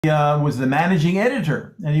He was the managing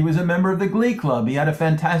editor, and he was a member of the Glee Club. He had a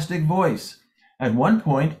fantastic voice. At one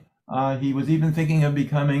point, he was even thinking of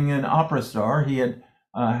becoming an opera star. He had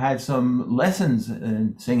had some lessons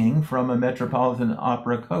in singing from a Metropolitan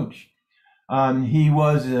Opera coach. He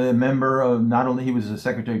was a member of, not only he was a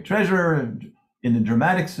secretary-treasurer in the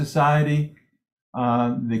Dramatic Society,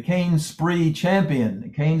 the Cane Spree champion. The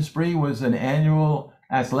Cane Spree was an annual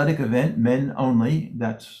athletic event, men only.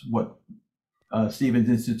 That's what Stevens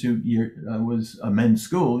Institute was a men's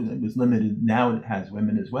school. It was limited. Now it has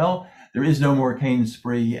women as well. There is no more Cane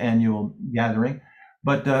Spree annual gathering.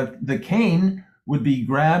 But the cane would be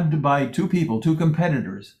grabbed by two people, two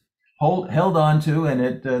competitors, held onto, and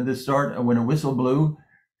at the start, when a whistle blew,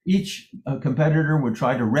 each competitor would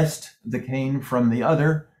try to wrest the cane from the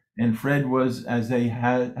other. And Fred was, as they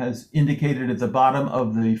has indicated at the bottom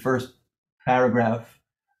of the first paragraph,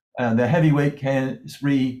 the heavyweight Cane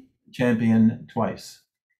Spree champion twice.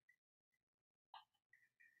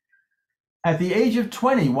 At the age of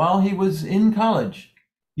 20, while he was in college,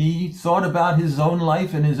 he thought about his own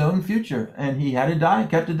life and his own future, and he had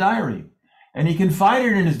kept a diary. And he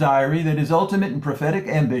confided in his diary that his ultimate and prophetic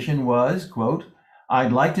ambition was, quote,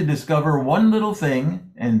 "I'd like to discover one little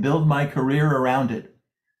thing and build my career around it."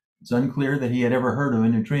 It's unclear that he had ever heard of a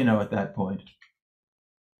neutrino at that point.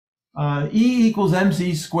 E equals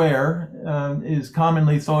mc square is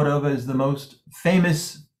commonly thought of as the most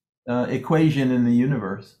famous equation in the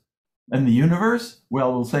universe. In the universe?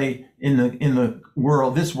 Well, we'll say in the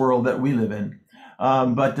world, this world that we live in.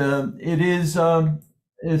 But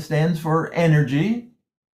it stands for energy,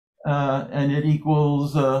 and it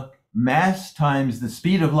equals mass times the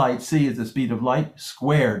speed of light. C is the speed of light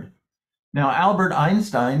squared. Now, Albert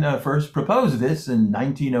Einstein first proposed this in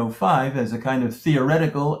 1905 as a kind of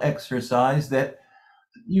theoretical exercise that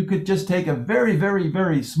you could just take a very, very,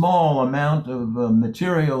 very small amount of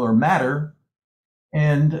material or matter,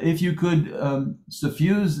 and if you could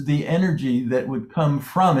suffuse the energy that would come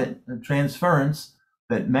from it, a transference,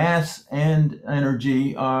 that mass and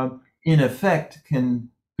energy in effect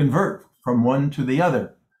can convert from one to the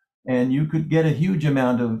other. And you could get a huge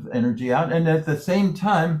amount of energy out. And at the same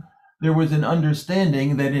time, there was an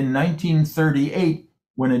understanding that in 1938,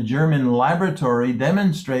 when a German laboratory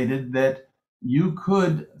demonstrated that you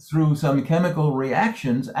could, through some chemical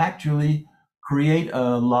reactions, actually create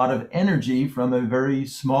a lot of energy from a very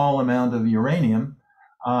small amount of uranium.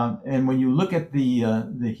 And when you look at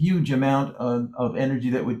the huge amount of energy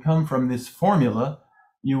that would come from this formula,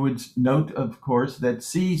 you would note, of course, that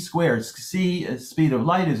C squared, C speed of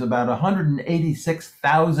light, is about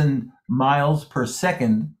 186,000 miles per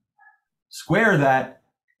second. Square that,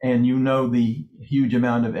 and you know the huge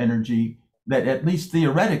amount of energy that, at least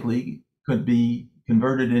theoretically, could be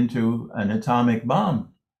converted into an atomic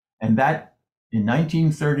bomb. And that, in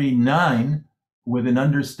 1939, with an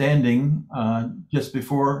understanding just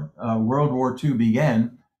before World War II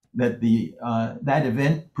began, that that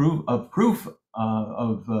event proof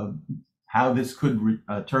of how this could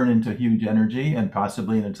turn into huge energy and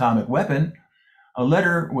possibly an atomic weapon. A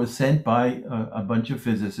letter was sent by a bunch of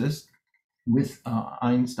physicists with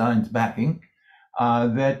Einstein's backing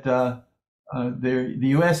that the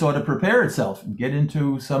U.S. ought to prepare itself and get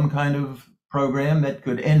into some kind of program that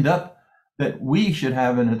could end up that we should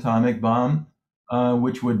have an atomic bomb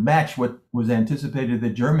which would match what was anticipated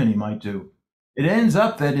that Germany might do. It ends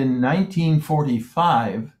up that in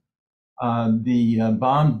 1945, the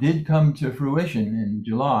bomb did come to fruition in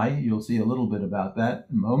July. You'll see a little bit about that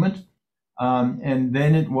in a moment. And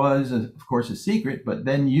then it was, of course, a secret, but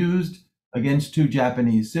then used against two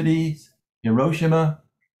Japanese cities, Hiroshima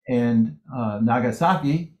and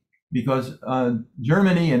Nagasaki, because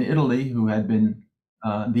Germany and Italy, who had been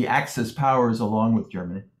the Axis powers along with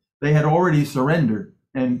Germany, they had already surrendered,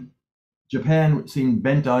 and Japan seemed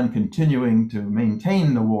bent on continuing to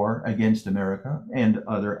maintain the war against America and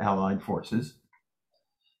other Allied forces.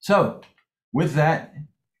 So, with that,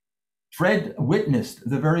 Fred witnessed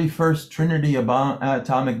the very first Trinity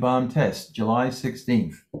atomic bomb test, July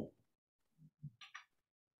 16th.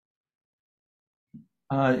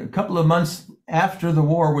 A couple of months after the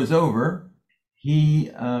war was over,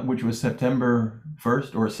 he, which was September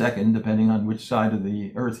 1st or 2nd, depending on which side of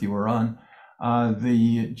the earth you were on,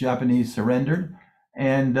 the Japanese surrendered,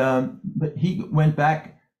 and but he went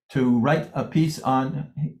back to write a piece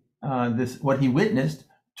on what he witnessed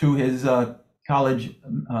to his college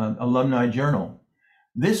alumni journal.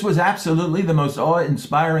 This was absolutely the most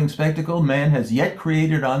awe-inspiring spectacle man has yet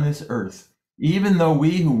created on this earth. Even though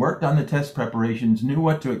we who worked on the test preparations knew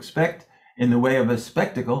what to expect in the way of a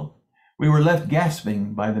spectacle, we were left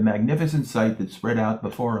gasping by the magnificent sight that spread out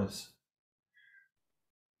before us.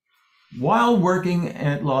 While working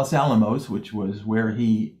at Los Alamos, which was where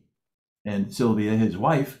he and Sylvia, his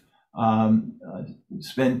wife,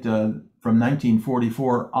 spent from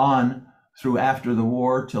 1944 on through after the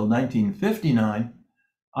war till 1959,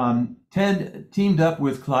 Ted teamed up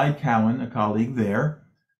with Clyde Cowan, a colleague there,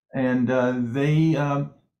 and they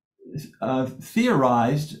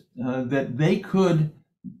theorized that they could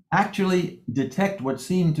actually detect what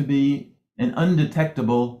seemed to be an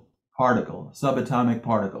undetectable particle, subatomic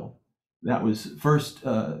particle. That was first,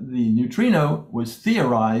 the neutrino was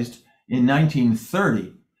theorized in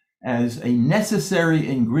 1930 as a necessary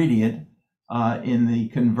ingredient in the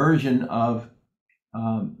conversion of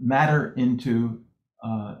matter into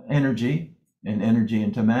energy and energy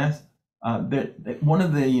into mass. That one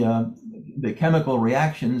of the chemical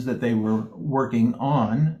reactions that they were working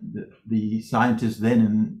on, the scientists then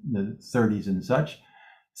in the 30s and such,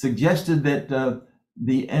 suggested that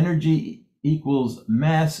the energy equals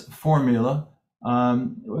mass formula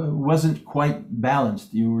wasn't quite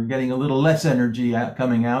balanced. You were getting a little less energy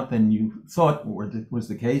coming out than you thought was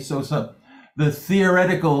the case. So the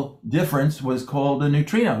theoretical difference was called a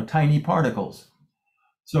neutrino, tiny particles.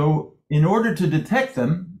 So in order to detect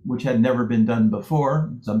them, which had never been done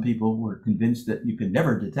before, some people were convinced that you could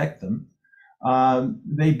never detect them,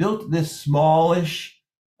 they built this smallish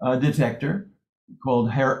detector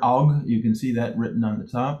called Herr Aug. You can see that written on the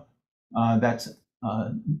top. That's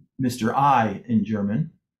Mr. I in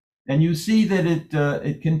German. And you see that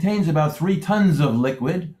it contains about 3 tons of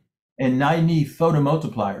liquid and 90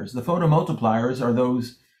 photomultipliers. The photomultipliers are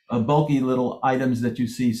those bulky little items that you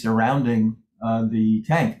see surrounding the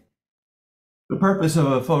tank. The purpose of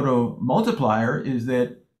a photomultiplier is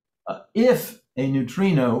that if a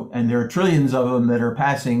neutrino, and there are trillions of them that are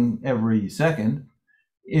passing every second,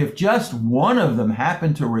 if just one of them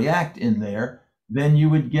happened to react in there, then you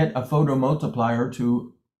would get a photomultiplier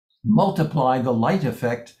to multiply the light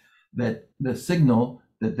effect that the signal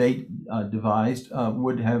that they devised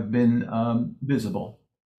would have been visible.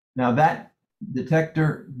 Now that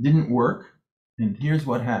detector didn't work, and here's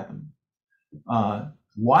what happened.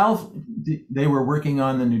 While they were working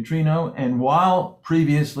on the neutrino, and while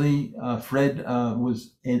previously Fred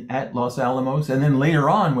was at Los Alamos, and then later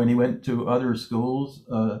on when he went to other schools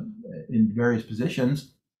in various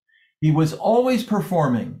positions, he was always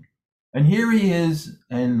performing. And here he is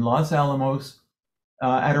in Los Alamos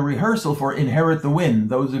at a rehearsal for Inherit the Wind.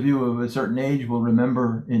 Those of you of a certain age will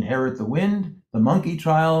remember Inherit the Wind, the monkey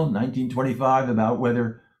trial, 1925, about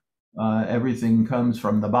whether everything comes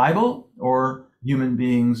from the Bible or human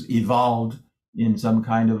beings evolved in some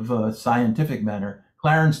kind of scientific manner.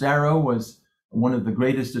 Clarence Darrow was one of the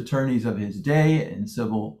greatest attorneys of his day in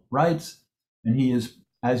civil rights, and he is,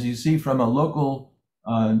 as you see from a local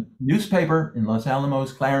newspaper in Los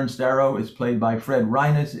Alamos, Clarence Darrow is played by Fred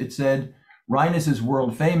Reines. It said, Reines is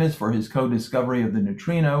world famous for his co-discovery of the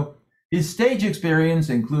neutrino. His stage experience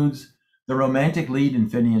includes the romantic lead in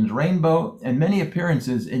Finian's Rainbow and many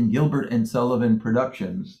appearances in Gilbert and Sullivan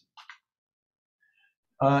productions.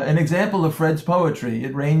 An example of Fred's poetry,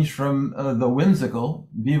 it ranged from the whimsical,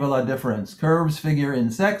 Viva la difference, curves figure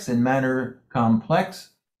in sex and manner complex.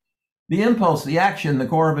 The impulse, the action, the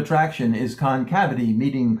core of attraction is concavity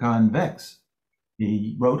meeting convex.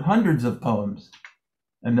 He wrote hundreds of poems.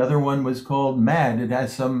 Another one was called Mad. It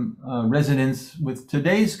has some resonance with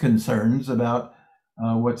today's concerns about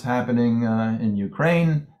what's happening in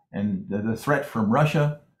Ukraine and the threat from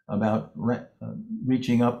Russia about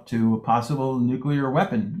reaching up to a possible nuclear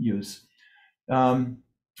weapon use. In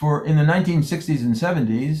the 1960s and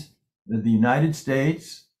 70s, the United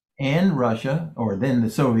States and Russia, or then the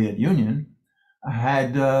Soviet Union,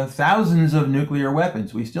 had thousands of nuclear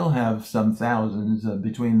weapons. We still have some thousands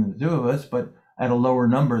between the two of us, but at a lower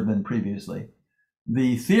number than previously.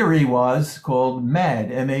 The theory was called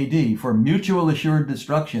MAD, M-A-D, for mutual assured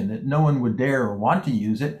destruction, that no one would dare or want to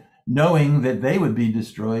use it, knowing that they would be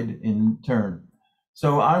destroyed in turn.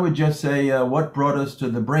 So I would just say what brought us to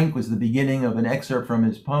the brink was the beginning of an excerpt from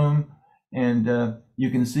his poem. And you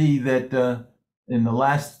can see that in the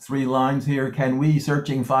last 3 lines here, can we,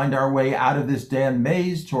 searching, find our way out of this damned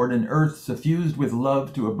maze toward an earth suffused with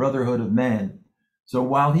love to a brotherhood of man? So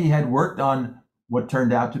while he had worked on what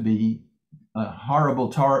turned out to be horrible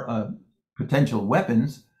potential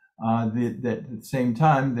weapons, that at the same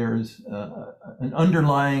time, there's an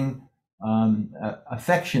underlying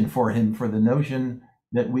affection for him, for the notion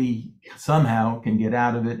that we somehow can get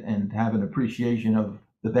out of it and have an appreciation of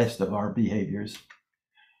the best of our behaviors.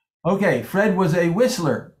 Okay, Fred was a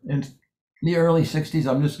whistler in the early 60s.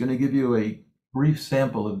 I'm just going to give you a brief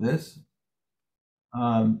sample of this.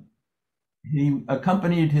 He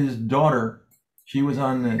accompanied his daughter. She was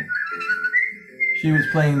on the She was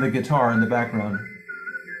playing the guitar in the background.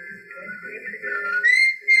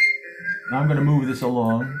 Now I'm going to move this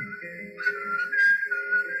along.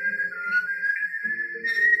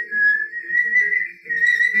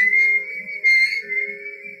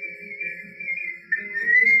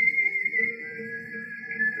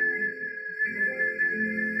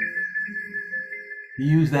 He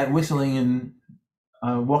used that whistling in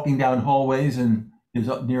walking down hallways and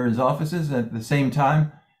near his offices. At the same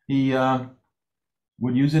time, he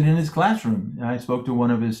would use it in his classroom. I spoke to one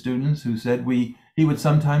of his students who said he would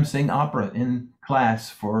sometimes sing opera in class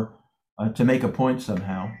for to make a point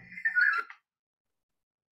somehow.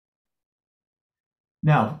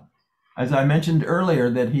 Now, as I mentioned earlier,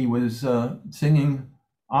 that he was singing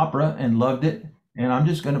opera and loved it, and I'm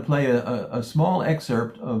just going to play a small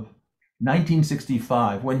excerpt of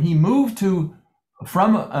 1965 when he moved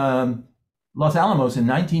from Los Alamos in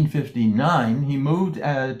 1959. He moved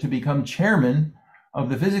to become chairman of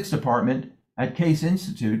the physics department at Case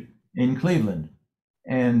Institute in Cleveland.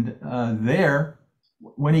 And there,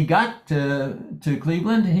 when he got to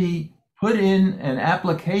Cleveland, he put in an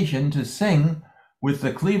application to sing with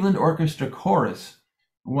the Cleveland Orchestra Chorus,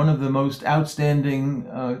 one of the most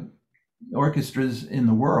outstanding orchestras in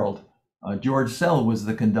the world. George Sell was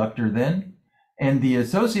the conductor then, and the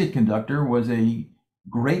associate conductor was a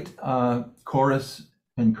great chorus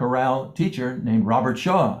and chorale teacher named Robert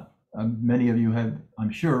Shaw. Many of you have,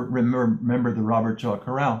 I'm sure, remember the Robert Shaw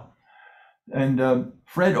chorale. And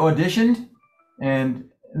Fred auditioned, and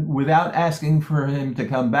without asking for him to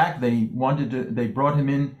come back, they brought him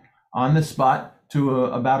in on the spot to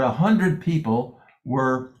about 100 people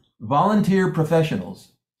were volunteer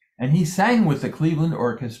professionals. And he sang with the Cleveland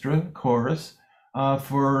Orchestra Chorus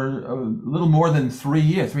for a little more than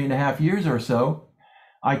 3.5 years or so.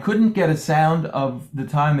 I couldn't get a sound of the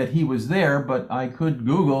time that he was there, but I could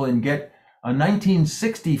Google and get a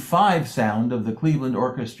 1965 sound of the Cleveland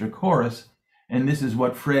Orchestra Chorus. And this is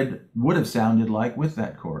what Fred would have sounded like with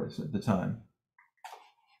that chorus at the time.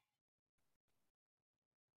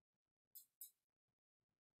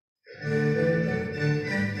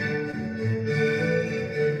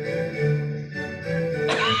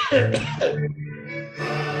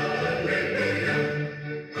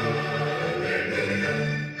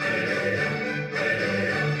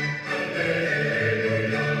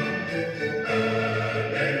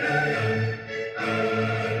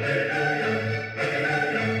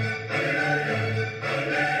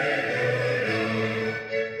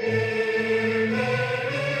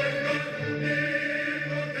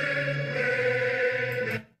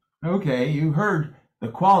 Okay, you heard the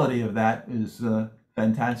quality of that is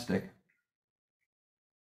fantastic.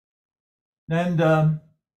 And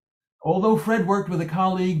although Fred worked with a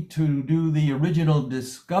colleague to do the original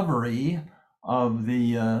discovery of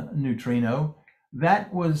the neutrino,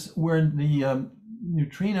 that was where the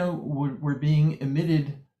neutrino were being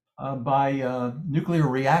emitted by nuclear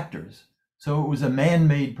reactors. So it was a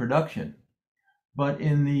man-made production. But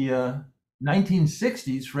in the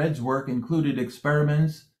 1960s, Fred's work included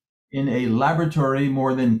experiments in a laboratory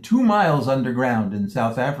more than 2 miles underground in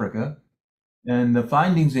South Africa. And the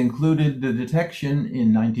findings included the detection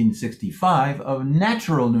in 1965 of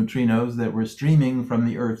natural neutrinos that were streaming from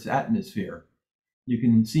the Earth's atmosphere. You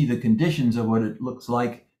can see the conditions of what it looks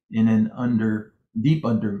like in an deep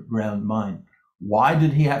underground mine. Why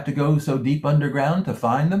did he have to go so deep underground to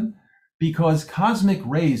find them? Because cosmic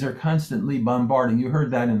rays are constantly bombarding. You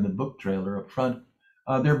heard that in the book trailer up front.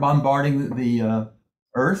 They're bombarding the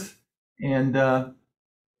Earth, and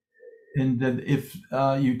if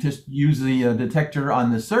you just use the detector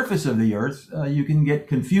on the surface of the Earth, you can get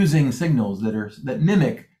confusing signals that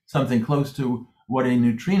mimic something close to what a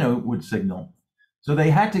neutrino would signal. So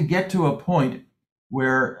they had to get to a point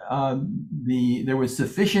where there was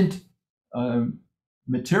sufficient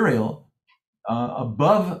material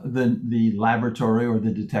above the laboratory or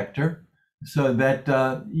the detector so that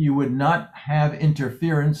you would not have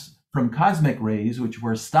interference from cosmic rays, which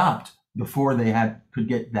were stopped before they could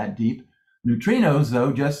get that deep. Neutrinos,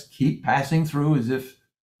 though, just keep passing through as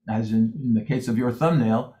in the case of your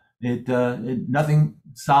thumbnail, nothing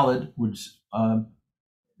solid would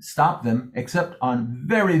stop them, except on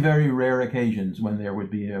very, very rare occasions when there would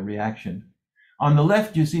be a reaction. On the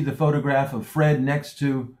left, you see the photograph of Fred next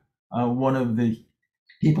to one of the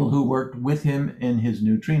people who worked with him in his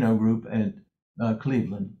neutrino group at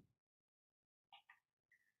Cleveland.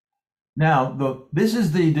 Now, this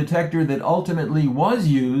is the detector that ultimately was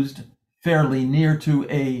used fairly near to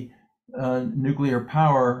a nuclear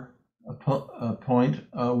power point,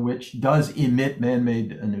 which does emit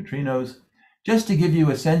man-made neutrinos. Just to give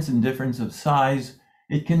you a sense and difference of size,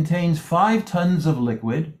 It contains 5 tons of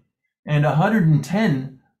liquid and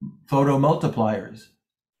 110 photomultipliers.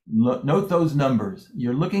 Note those numbers.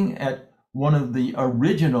 You're looking at one of the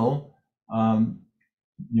original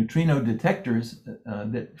neutrino detectors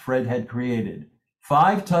that Fred had created.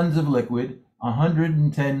 5 tons of liquid,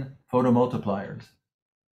 110 photomultipliers.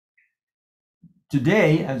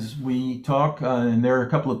 Today, as we talk, and there are a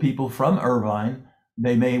couple of people from Irvine,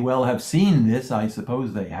 they may well have seen this, I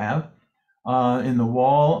suppose they have, in the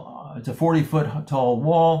wall. It's a 40-foot tall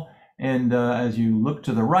wall, and as you look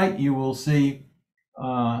to the right, you will see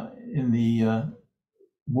in the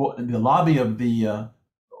lobby of the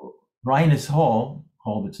Reines Hall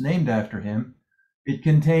that's named after him, it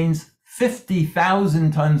contains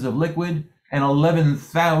 50,000 tons of liquid and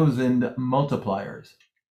 11,000 multipliers.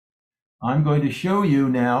 I'm going to show you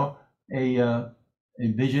now a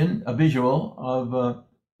visual of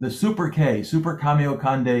the Super K, Super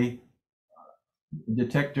Kamiokande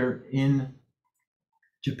detector in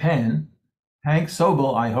Japan. Hank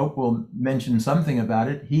Sobel, I hope, will mention something about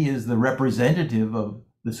it. He is the representative of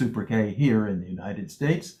the Super K here in the United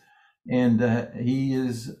States, and he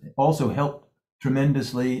has also helped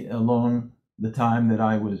tremendously along the time that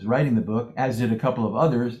I was writing the book, as did a couple of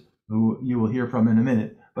others who you will hear from in a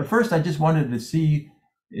minute. But first, I just wanted to see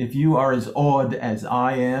if you are as awed as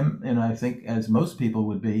I am, and I think as most people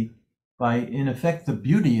would be, by, in effect, the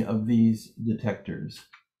beauty of these detectors.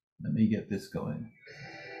 Let me get this going.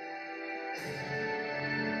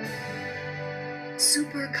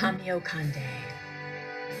 Super Kamiokande.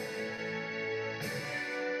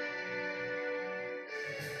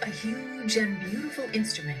 A huge and beautiful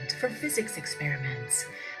instrument for physics experiments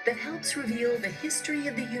that helps reveal the history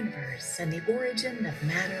of the universe and the origin of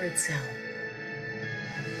matter itself.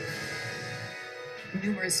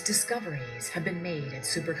 Numerous discoveries have been made at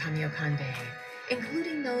Super Kamiokande,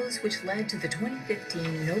 including those which led to the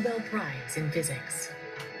 2015 Nobel Prize in Physics.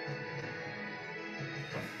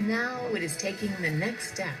 Now it is taking the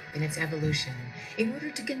next step in its evolution in order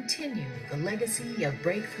to continue the legacy of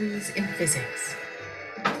breakthroughs in physics.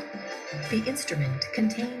 The instrument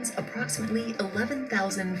contains approximately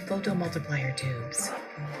 11,000 photomultiplier tubes.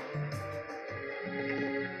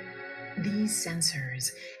 These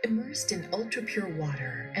sensors, immersed in ultra-pure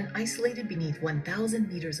water and isolated beneath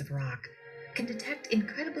 1,000 meters of rock, can detect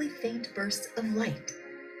incredibly faint bursts of light.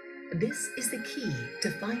 This is the key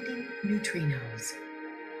to finding neutrinos.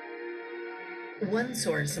 One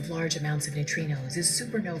source of large amounts of neutrinos is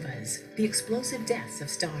supernovas, the explosive deaths of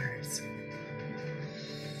stars.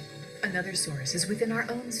 Another source is within our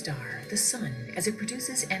own star, the Sun, as it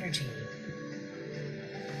produces energy.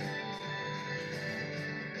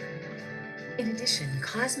 In addition,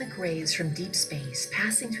 cosmic rays from deep space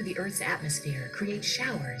passing through the Earth's atmosphere create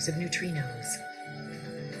showers of neutrinos.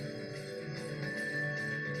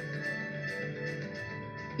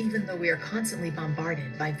 Even though we are constantly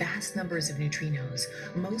bombarded by vast numbers of neutrinos,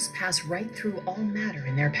 most pass right through all matter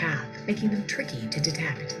in their path, making them tricky to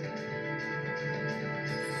detect.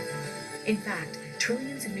 In fact,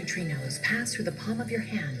 trillions of neutrinos pass through the palm of your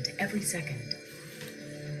hand every second.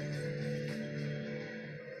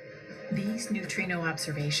 These neutrino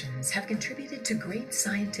observations have contributed to great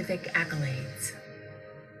scientific accolades.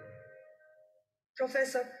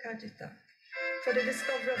 Professor Kajita, for the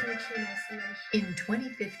discovery of neutrino oscillation. In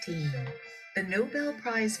 2015, the Nobel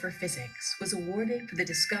Prize for Physics was awarded for the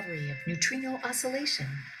discovery of neutrino oscillation,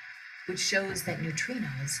 which shows that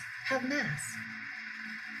neutrinos have mass.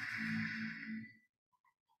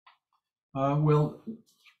 Well,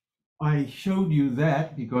 I showed you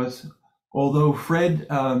that because although Fred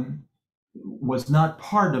was not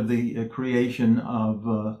part of the creation of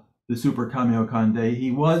the Super Kamiokande,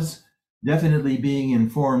 he was definitely being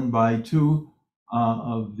informed by two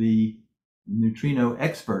of the neutrino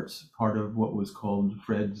experts, part of what was called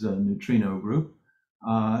Fred's neutrino group,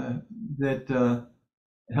 that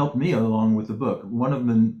helped me along with the book. One of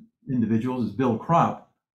the individuals is Bill Kropp,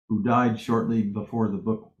 who died shortly before the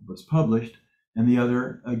book was published, and the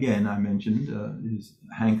other, again, I mentioned, is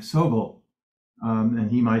Hank Sobel, and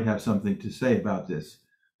he might have something to say about this.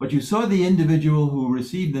 But you saw the individual who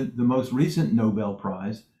received the most recent Nobel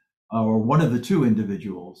Prize, or one of the two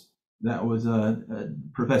individuals. That was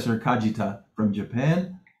Professor Kajita from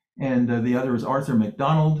Japan, and the other is Arthur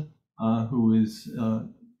MacDonald, who is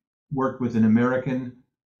worked with an American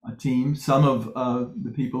team. Some of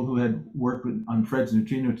the people who had worked on Fred's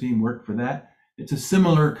neutrino team worked for that. It's a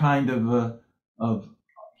similar kind of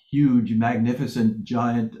huge, magnificent,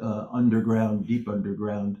 giant underground, deep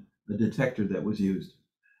underground detector that was used.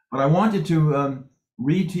 But I wanted to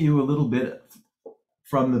read to you a little bit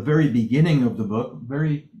from the very beginning of the book,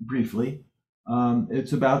 very briefly,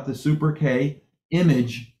 It's about the Super K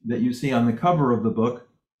image that you see on the cover of the book.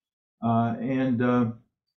 Takaaki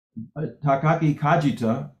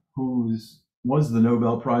Kajita, who was the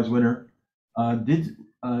Nobel Prize winner, did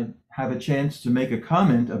have a chance to make a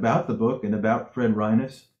comment about the book and about Fred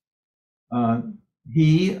Reines.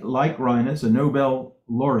 He, like Reines, a Nobel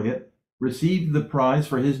laureate, received the prize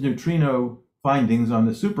for his neutrino findings on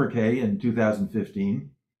the Super K in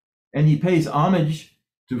 2015, and he pays homage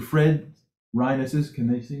to Fred Reines's.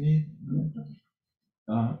 Can they see me?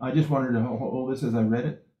 I just wanted to hold this as I read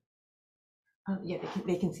it. Yeah,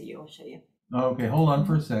 they can see you. I'll show you. Okay, hold on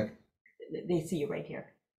for a sec. They see you right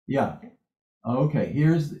here. Yeah. Okay,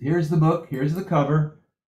 here's the book, here's the cover.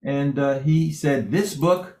 And he said, this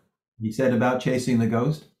book, he said about Chasing the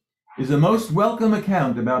Ghost, is a most welcome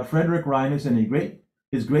account about Frederick Reines and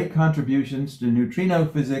his great contributions to neutrino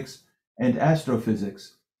physics and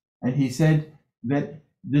astrophysics. And he said that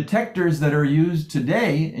detectors that are used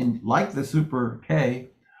today, like the Super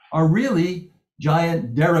K, are really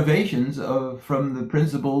giant derivations from the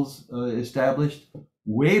principles established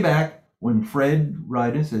way back when Fred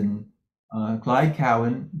Reines and Clyde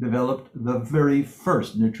Cowan developed the very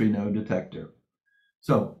first neutrino detector.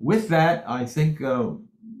 So with that, I think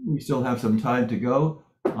we still have some time to go.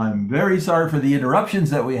 I'm very sorry for the interruptions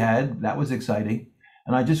that we had. That was exciting.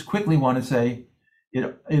 And I just quickly want to say,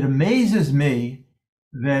 it amazes me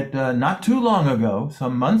that not too long ago,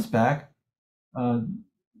 some months back,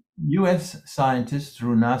 US scientists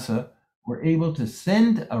through NASA were able to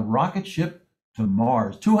send a rocket ship to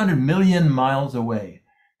Mars, 200 million miles away.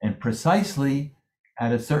 And precisely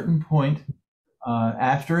at a certain point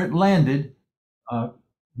after it landed,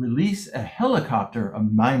 release a helicopter, a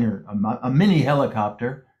mini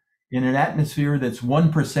helicopter in an atmosphere that's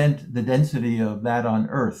 1% the density of that on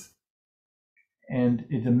Earth. And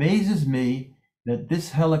it amazes me that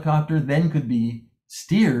this helicopter then could be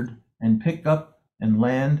steered and pick up and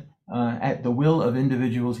land at the will of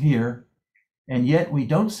individuals here. And yet we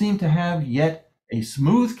don't seem to have yet a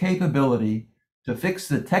smooth capability to fix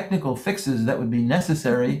the technical fixes that would be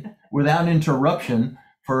necessary without interruption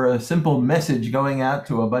for a simple message going out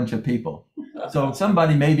to a bunch of people. So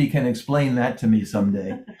somebody maybe can explain that to me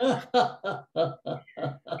someday. Take a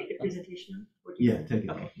presentation. Yeah, take it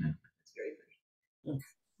off now. That's very good.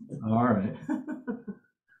 All right.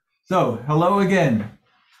 So hello again.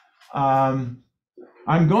 I'm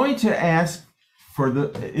going to ask for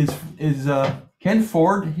is Ken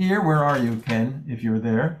Ford here? Where are you, Ken, if you're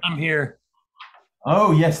there? I'm here.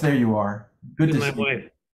 Oh, yes, there you are. Good to see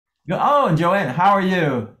you. Oh, and Joanne, how are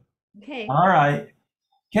you? Okay. All right.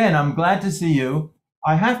 Ken, I'm glad to see you.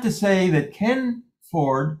 I have to say that Ken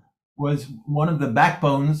Ford was one of the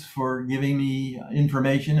backbones for giving me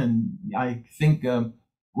information, and I think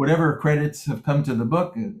whatever credits have come to the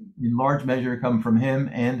book, in large measure, come from him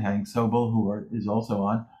and Hank Sobel, who is also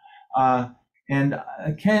on. And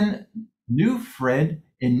Ken knew Fred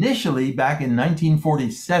initially back in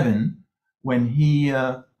 1947 when he,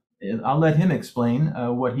 I'll let him explain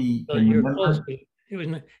what he can remember. It was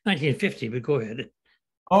 1950, but go ahead.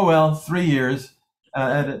 Oh, well, 3 years.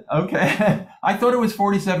 Okay. I thought it was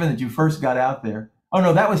 47 that you first got out there. Oh,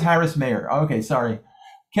 no, that was Harris Mayer. Okay, sorry.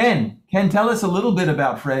 Ken, tell us a little bit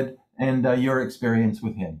about Fred and your experience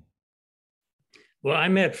with him. Well, I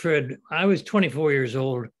met Fred. I was 24 years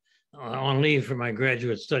old on leave for my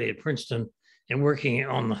graduate study at Princeton and working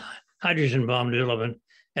on the hydrogen bomb development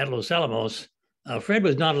at Los Alamos. Fred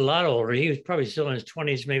was not a lot older. He was probably still in his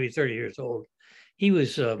 20s, maybe 30 years old. He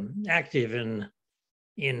was active in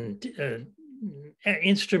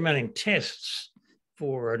instrumenting tests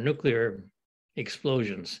for nuclear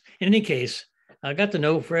explosions. In any case, I got to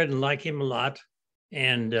know Fred and like him a lot.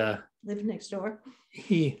 And Lived next door.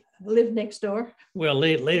 He lived next door. Well,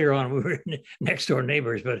 later on, we were next door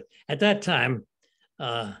neighbors, but at that time,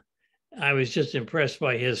 I was just impressed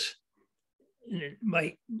by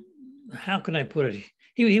how can I put it?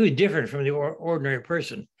 He was different from the ordinary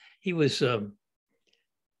person. He was he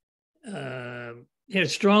had a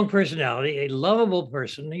strong personality, a lovable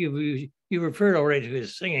person. You referred already to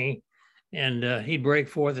his singing, and he'd break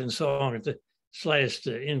forth in song at the slightest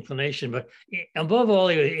inclination. But above all,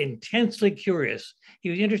 he was intensely curious. He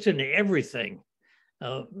was interested in everything,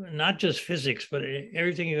 not just physics, but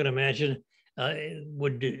everything you can imagine.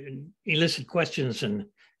 Would elicit questions and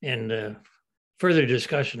further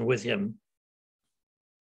discussion with him.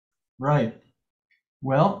 Right.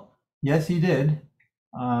 Well, yes, he did.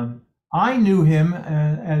 I knew him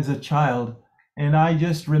as a child, and I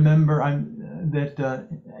just remember that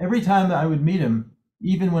every time that I would meet him,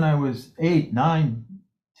 even when I was 8, 9,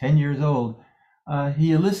 10 years old,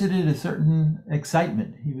 he elicited a certain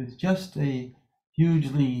excitement. He was just a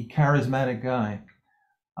hugely charismatic guy.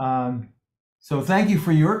 So thank you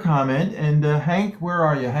for your comment. And Hank, where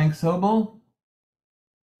are you? Hank Sobel?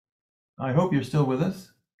 I hope you're still with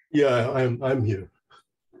us. Yeah, I'm here.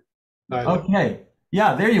 Okay.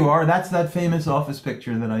 Yeah, there you are. That's that famous office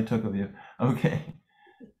picture that I took of you. Okay.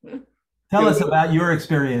 Tell us about your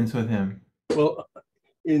experience with him. Well,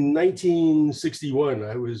 in 1961,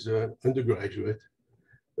 I was an undergraduate.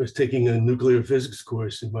 I was taking a nuclear physics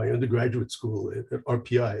course in my undergraduate school at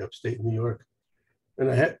RPI, upstate New York.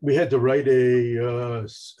 And we had to write a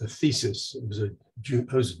thesis. I was a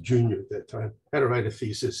junior at that time. I had to write a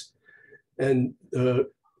thesis. And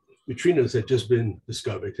neutrinos had just been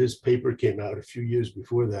discovered. His paper came out a few years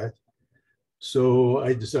before that. So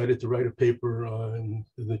I decided to write a paper on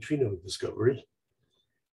the neutrino discovery.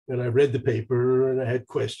 And I read the paper and I had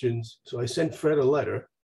questions. So I sent Fred a letter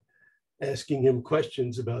asking him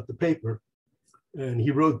questions about the paper. And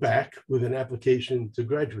he wrote back with an application to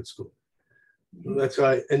graduate school. So that's how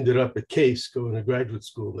I ended up at Case, going to graduate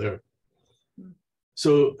school there.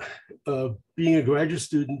 So being a graduate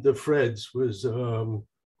student of Fred's was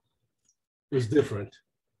different.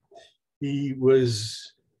 He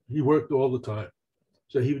worked all the time.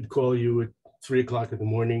 So he would call you at 3 o'clock in the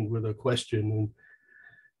morning with a question and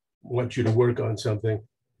want you to work on something.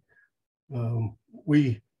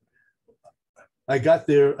 I got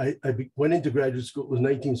there, I went into graduate school, it was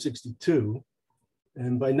 1962.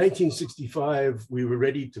 And by 1965, we were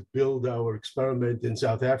ready to build our experiment in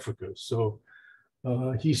South Africa. So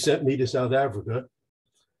he sent me to South Africa,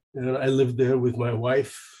 and I lived there with my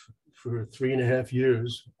wife for 3.5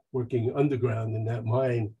 years, working underground in that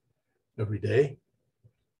mine every day.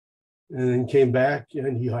 And then came back,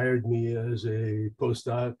 and he hired me as a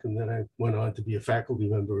postdoc, and then I went on to be a faculty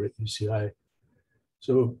member at UCI.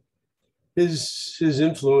 So his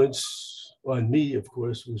influence on me, of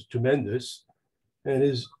course, was tremendous. And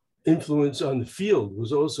his influence on the field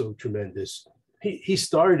was also tremendous. He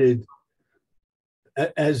started,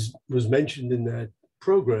 as was mentioned in that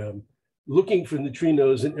program, looking for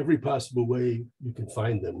neutrinos in every possible way you can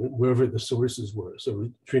find them, wherever the sources were.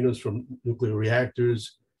 So neutrinos from nuclear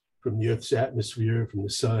reactors, from the Earth's atmosphere, from the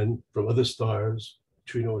sun, from other stars,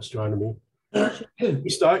 neutrino astronomy.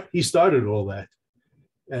 He started all that.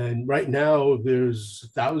 And right now, there's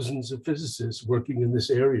thousands of physicists working in this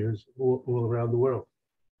area all around the world.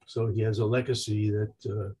 So he has a legacy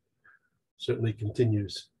that certainly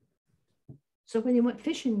continues. So when he went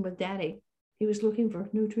fishing with Daddy, he was looking for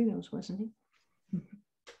neutrinos, wasn't he?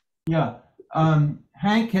 Yeah.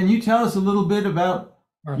 Hank, can you tell us a little bit about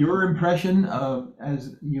your impression of,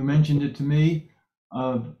 as you mentioned it to me,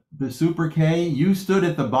 of the Super K? You stood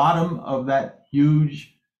at the bottom of that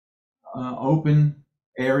huge open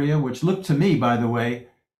area, which looked to me, by the way,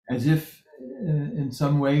 as if in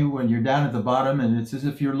some way when you're down at the bottom, and it's as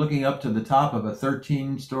if you're looking up to the top of a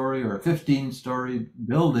 13-story or a 15-story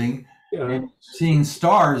building, and seeing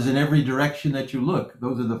stars in every direction that you look.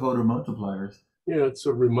 Those are the photomultipliers. Yeah, it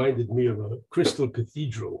sort of reminded me of a crystal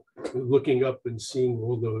cathedral, looking up and seeing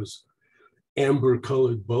all those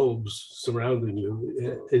amber-colored bulbs surrounding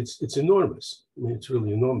you. It's enormous. I mean, it's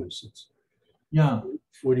really enormous. It's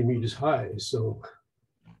 40 meters high. So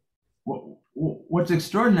what's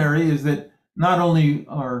extraordinary is that not only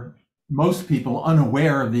are most people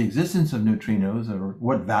unaware of the existence of neutrinos or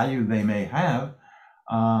what value they may have,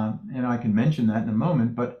 and I can mention that in a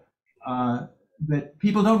moment, but that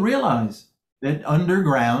people don't realize that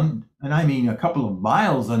underground, and I mean a couple of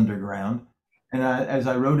miles underground, and as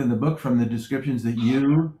I wrote in the book from the descriptions that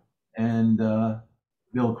you and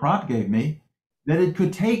Bill Crott gave me, that it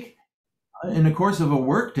could take, in the course of a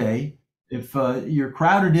workday, if you're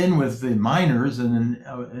crowded in with the miners and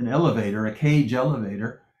an elevator, a cage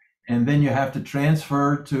elevator, and then you have to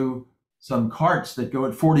transfer to some carts that go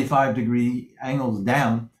at 45-degree angles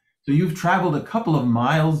down. So you've traveled a couple of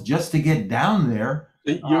miles just to get down there.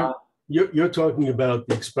 You're talking about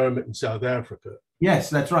the experiment in South Africa. Yes,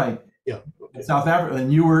 that's right. Yeah. Okay. South Africa,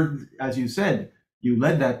 and you were, as you said, you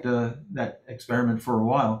led that experiment for a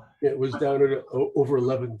while. It was down at over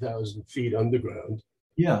 11,000 feet underground.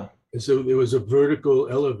 Yeah. And so there was a vertical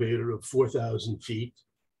elevator of 4,000 feet,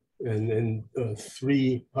 and then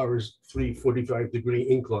three 45-degree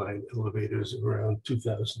incline elevators around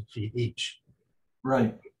 2,000 feet each.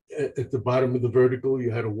 Right. At the bottom of the vertical,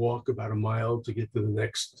 you had to walk about a mile to get to the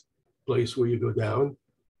next place where you go down,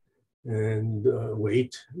 and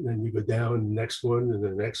wait. And then you go down the next one, and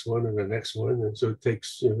the next one, and the next one. And so it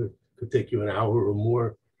takes, could take you an hour or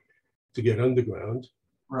more to get underground.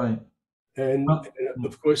 Right. And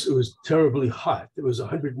of course, it was terribly hot. It was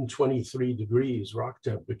 123 degrees rock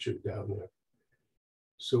temperature down there.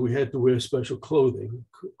 So we had to wear special clothing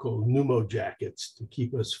called pneumo jackets to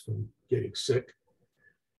keep us from getting sick.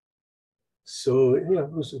 So yeah,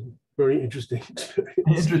 it was a very interesting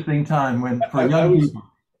experience. Interesting time when for young people.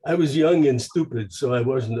 I was young and stupid, so I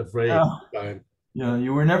wasn't afraid at the time. Yeah,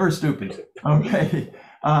 you were never stupid. Okay.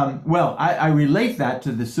 Well, I relate that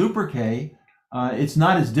to the Super K. It's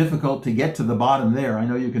not as difficult to get to the bottom there. I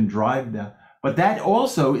know you can drive down, but that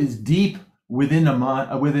also is deep within a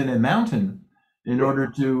mountain in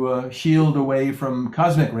order to shield away from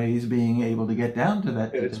cosmic rays being able to get down to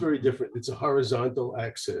that. Yeah, it's very different. It's a horizontal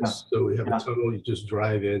access. So we have a tunnel, you just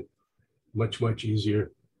drive in, much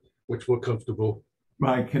easier, much more comfortable.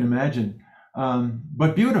 I can imagine.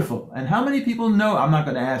 But beautiful. And how many people know, I'm not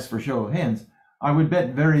going to ask for show of hands, I would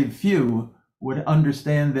bet very few would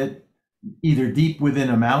understand that either deep within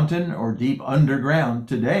a mountain or deep underground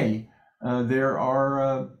today, there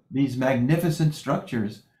are these magnificent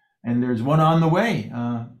structures. And there's one on the way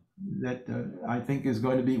that I think is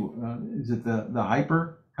going to be, is it the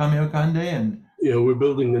Hyper Kamiokande? And yeah, we're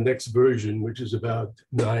building the next version, which is about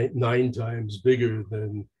nine times bigger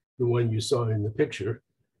than the one you saw in the picture,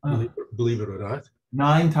 believe it or not.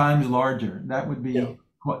 9 times larger. That would be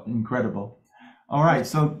quite incredible. All right,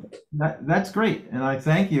 so that's great, and I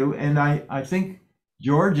thank you. And I think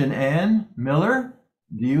George and Anne Miller,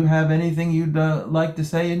 do you have anything you'd like to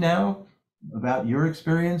say now about your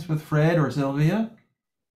experience with Fred or Sylvia,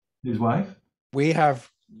 his wife? We have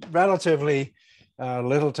relatively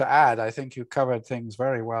little to add. I think you covered things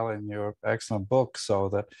very well in your excellent book, so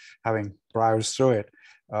that having browsed through it,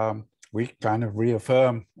 we kind of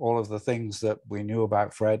reaffirm all of the things that we knew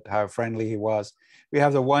about Fred, how friendly he was. We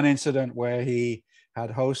have the one incident where he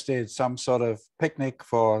had hosted some sort of picnic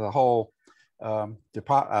for the whole the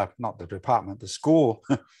school.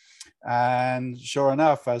 And sure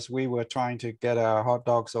enough, as we were trying to get our hot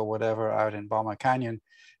dogs or whatever out in Bomber Canyon,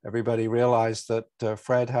 everybody realized that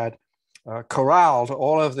Fred had corralled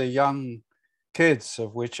all of the young kids,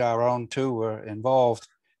 of which our own 2 were involved,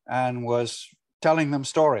 and was telling them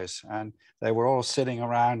stories. And they were all sitting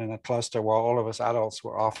around in a cluster while all of us adults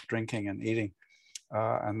were off drinking and eating.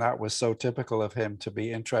 And that was so typical of him, to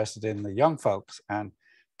be interested in the young folks and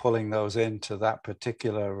pulling those into that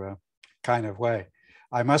particular kind of way.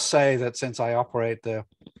 I must say that since I operate the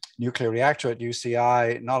nuclear reactor at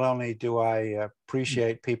UCI, not only do I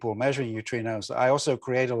appreciate people measuring neutrinos, I also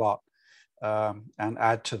create a lot and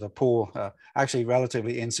add to the pool, actually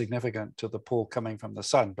relatively insignificant to the pool coming from the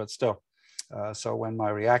sun, but still. So when my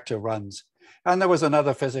reactor runs, and there was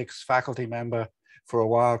another physics faculty member for a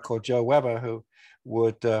while called Joe Weber, who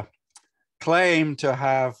would claim to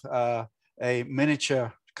have a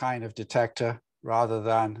miniature kind of detector rather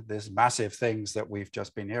than these massive things that we've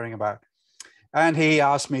just been hearing about. And he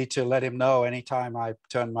asked me to let him know anytime I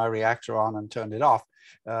turned my reactor on and turned it off.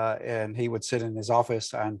 And he would sit in his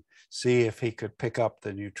office and see if he could pick up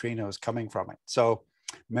the neutrinos coming from it. So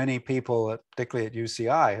many people, particularly at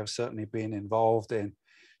UCI, have certainly been involved in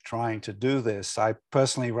trying to do this. I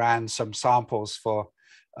personally ran some samples for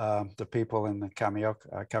the people in the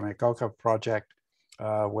Kamioka project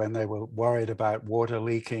when they were worried about water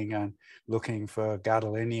leaking and looking for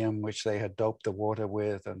gadolinium, which they had doped the water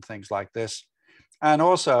with, and things like this. And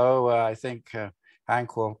also, I think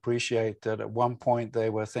Hank will appreciate that at one point they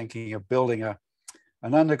were thinking of building an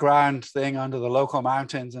underground thing under the local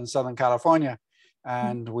mountains in Southern California.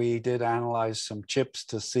 And we did analyze some chips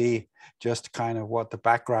to see just kind of what the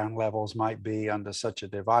background levels might be under such a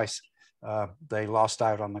device. They lost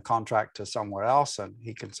out on the contract to somewhere else, and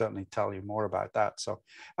he can certainly tell you more about that. So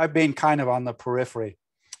I've been kind of on the periphery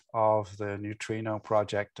of the neutrino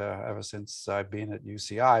project ever since I've been at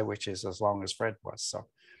UCI, which is as long as Fred was. So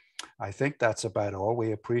I think that's about all.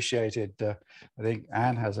 We appreciated, I think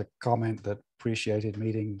Anne has a comment that appreciated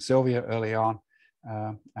meeting Sylvia early on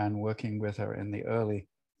and working with her in the early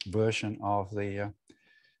version of the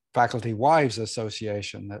Faculty Wives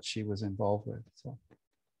Association that she was involved with. So.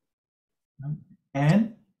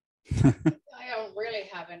 Anne? I don't really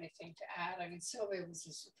have anything to add. I mean, Sylvia was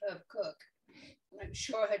a superb cook. And I'm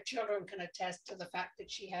sure her children can attest to the fact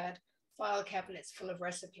that she had file cabinets full of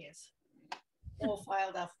recipes, all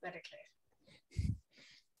filed alphabetically.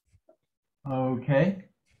 Okay.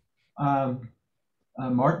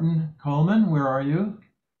 Martin Coleman, where are you?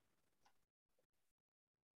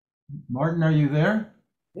 Martin, are you there?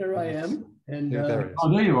 Here I am. And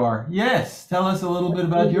oh, there you are. Yes. Tell us a little bit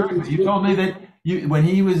about you told me that when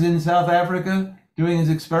he was in South Africa doing his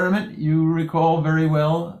experiment, you recall very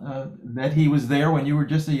well that he was there when you were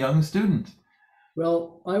just a young student.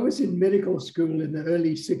 Well, I was in medical school in the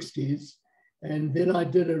early 60s, and then I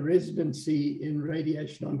did a residency in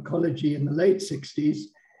radiation oncology in the late 60s.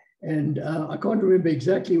 And I can't remember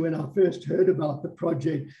exactly when I first heard about the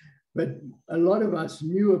project, but a lot of us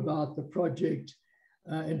knew about the project,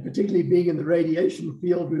 and particularly being in the radiation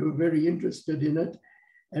field, we were very interested in it.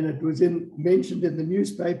 And it was mentioned in the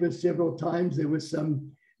newspapers several times. There was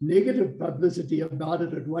some negative publicity about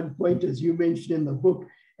it at one point, as you mentioned in the book,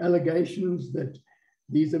 allegations that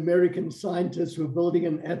these American scientists were building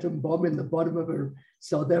an atom bomb in the bottom of a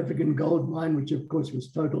South African gold mine, which of course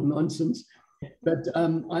was total nonsense. But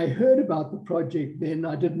I heard about the project then.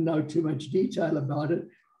 I didn't know too much detail about it.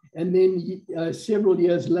 And then several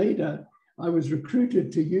years later, I was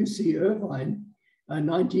recruited to UC Irvine in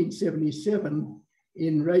 1977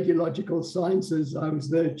 in radiological sciences. I was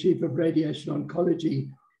the chief of radiation oncology,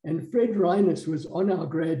 and Fred Reines was on our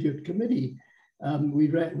graduate committee. We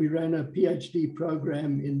ran a PhD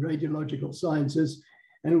program in radiological sciences,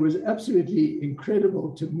 and it was absolutely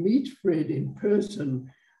incredible to meet Fred in person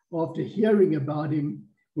after hearing about him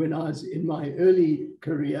when I was in my early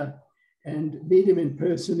career, and meet him in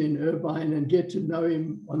person in Irvine and get to know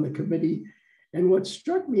him on the committee. And what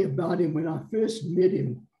struck me about him when I first met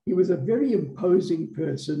him, he was a very imposing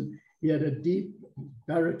person. He had a deep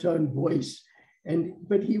baritone voice,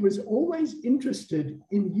 but he was always interested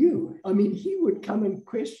in you. I mean, he would come and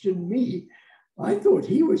question me. I thought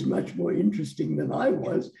he was much more interesting than I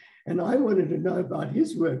was, and I wanted to know about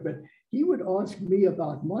his work, but he would ask me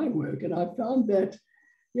about my work. And I found that,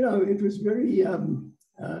 it was very,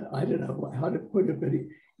 I don't know how to put it, but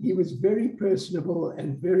he was very personable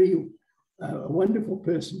and very a wonderful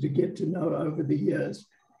person to get to know over the years.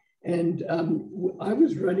 And I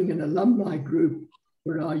was running an alumni group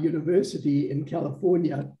for our university in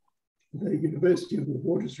California, the University of the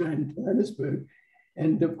Witwatersrand, Johannesburg.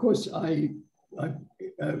 And of course, I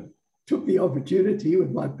took the opportunity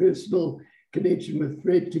with my personal connection with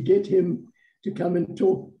Fred to get him to come and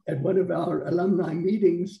talk at one of our alumni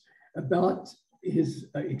meetings about his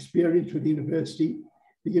experience with the university.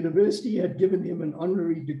 The university had given him an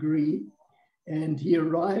honorary degree, and he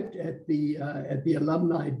arrived at the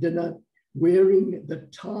alumni dinner wearing the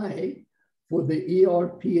tie for the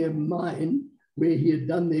ERPM mine where he had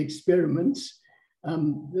done the experiments.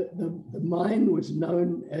 The mine was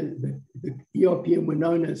known as, the ERPM were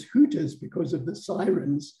known as Hooters because of the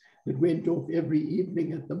sirens that went off every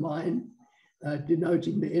evening at the mine,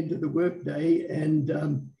 denoting the end of the workday. And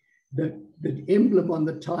the emblem on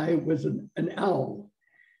the tie was an owl.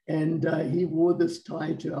 And he wore this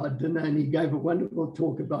tie to our dinner, and he gave a wonderful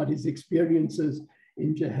talk about his experiences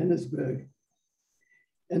in Johannesburg.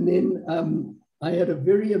 And then I had a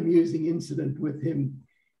very amusing incident with him.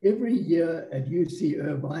 Every year at UC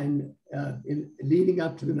Irvine, leading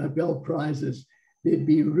up to the Nobel Prizes, there'd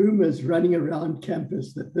be rumors running around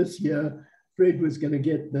campus that this year Fred was going to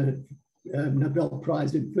get the Nobel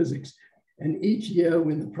Prize in physics. And each year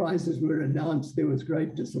when the prizes were announced, there was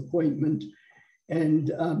great disappointment. And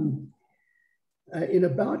in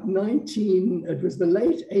about it was the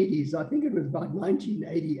late 80s, I think it was about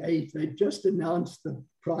 1988, they just announced the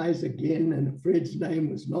prize again, and Fred's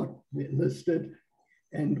name was not listed.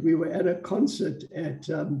 And we were at a concert at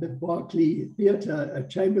the Berkeley Theatre, a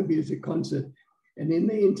chamber music concert. And in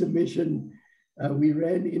the intermission, we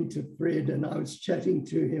ran into Fred, and I was chatting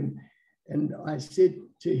to him. And I said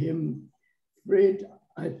to him, Fred,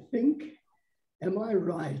 I think, am I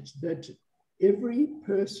right that every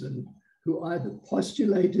person who either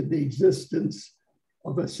postulated the existence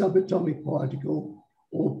of a subatomic particle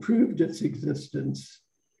or proved its existence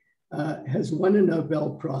has won a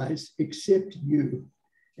Nobel Prize except you?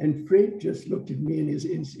 And Fred just looked at me, and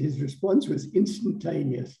his response was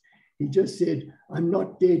instantaneous. He just said, I'm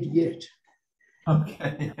not dead yet.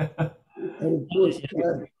 Okay. And of course,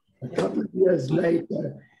 a couple of years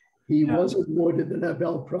later, he was awarded the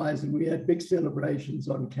Nobel Prize, and we had big celebrations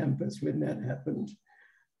on campus when that happened.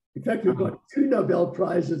 In fact, we got 2 Nobel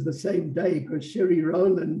Prizes the same day, because Sherry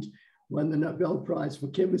Rowland won the Nobel Prize for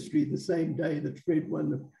chemistry the same day that Fred won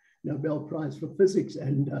the Nobel Prize for physics.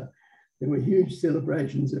 And there were huge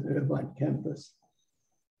celebrations at Irvine campus.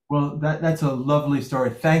 Well, that's a lovely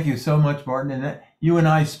story. Thank you so much, Martin. And you and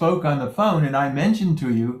I spoke on the phone, and I mentioned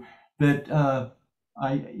to you that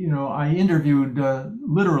I interviewed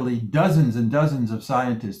literally dozens and dozens of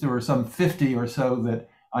scientists. There were some 50 or so that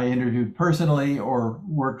I interviewed personally or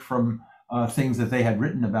worked from things that they had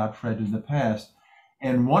written about Fred in the past.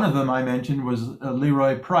 And one of them I mentioned was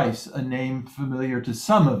Leroy Price, a name familiar to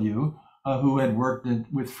some of you who had worked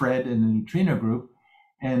with Fred in the Neutrino group.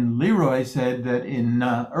 And Leroy said that in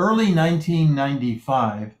early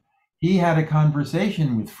 1995, he had a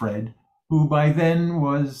conversation with Fred, who by then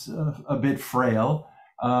was a bit frail.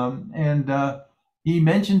 And he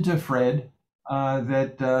mentioned to Fred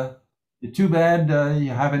that too bad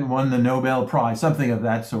you haven't won the Nobel Prize, something of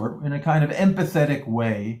that sort, in a kind of empathetic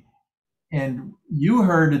way. And you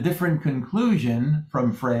heard a different conclusion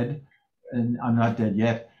from Fred, and I'm not dead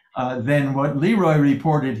yet, than what Leroy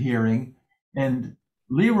reported hearing. And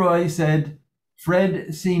Leroy said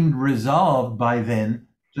Fred seemed resolved by then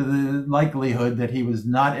to the likelihood that he was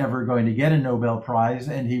not ever going to get a Nobel Prize.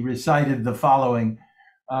 And he recited the following,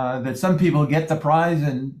 that some people get the prize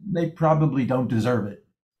and they probably don't deserve it.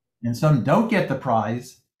 And some don't get the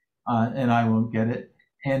prize, and I won't get it.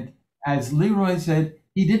 And as Leroy said,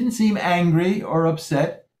 he didn't seem angry or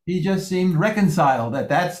upset. He just seemed reconciled at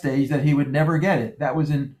that stage that he would never get it. That was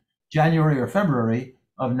in January or February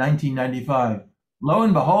of 1995. Lo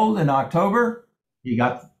and behold, in October, he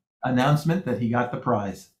got announcement that he got the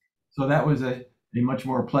prize. So that was a much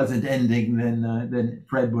more pleasant ending than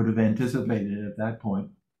Fred would have anticipated at that point.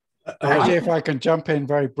 Actually, if I can jump in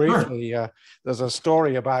very briefly, sure. There's a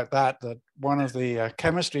story about that one of the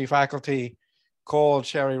chemistry faculty called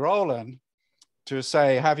Sherry Rowland to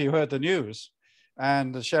say, have you heard the news?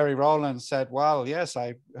 And Sherry Rowland said, well, yes,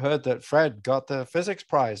 I heard that Fred got the physics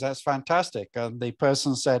prize. That's fantastic. And the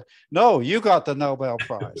person said, no, you got the Nobel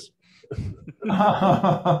Prize.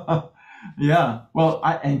 Yeah, well,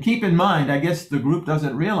 and keep in mind, I guess the group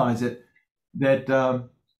doesn't realize it, that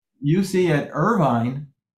UC at Irvine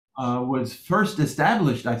was first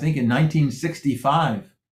established, I think, in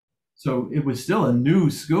 1965. So it was still a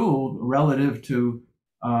new school relative to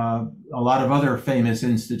a lot of other famous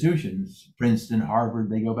institutions, Princeton,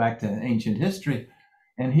 Harvard, they go back to ancient history.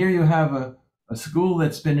 And here you have a school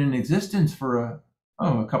that's been in existence for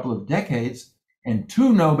a couple of decades and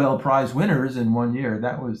 2 Nobel Prize winners in 1 year.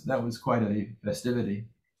 That was quite a festivity.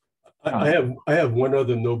 I have one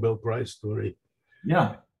other Nobel Prize story.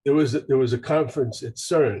 Yeah. There was a conference at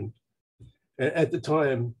CERN, and at the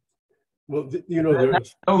time, well, you know,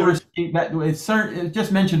 CERN.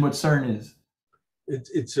 Just mention what CERN is.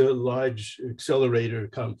 It's a large accelerator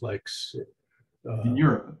complex in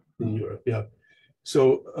Europe. In Europe, yeah.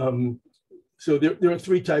 So so there are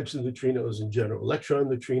 3 types of neutrinos in general: electron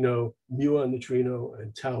neutrino, muon neutrino,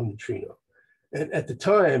 and tau neutrino. And at the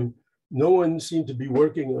time, no one seemed to be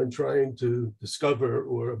working on trying to discover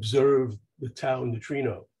or observe the tau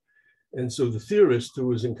neutrino. And so the theorist who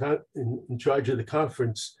was in charge of the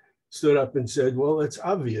conference stood up and said, well, it's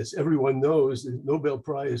obvious. Everyone knows the Nobel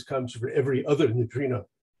Prize comes for every other neutrino.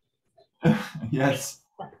 Yes.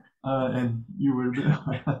 And you were,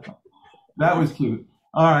 that was cute.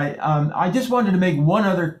 All right. I just wanted to make one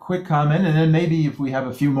other quick comment, and then maybe if we have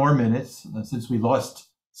a few more minutes, since we lost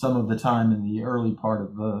some of the time in the early part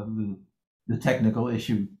of the technical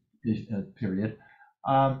issue period.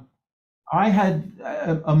 I had,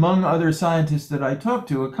 among other scientists that I talked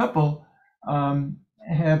to, a couple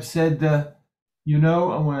have said,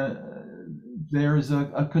 there's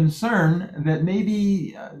a concern that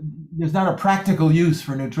maybe there's not a practical use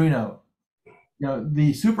for neutrino. You know,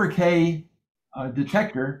 the Super K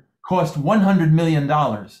detector cost $100 million.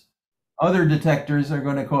 Other detectors are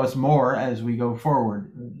going to cost more as we go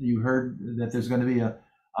forward. You heard that there's going to be a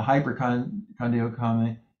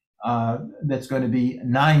hypercondiocome that's going to be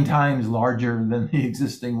 9 times larger than the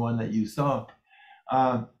existing one that you saw.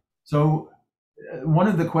 So one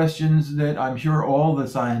of the questions that I'm sure all the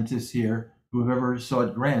scientists here who have ever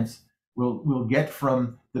sought grants will get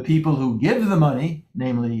from the people who give the money,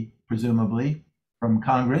 namely, presumably, from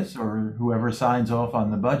Congress or whoever signs off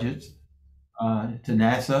on the budgets, to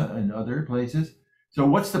NASA and other places. So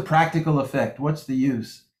what's the practical effect? What's the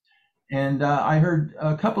use? And I heard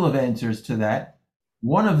a couple of answers to that.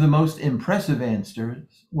 One of the most impressive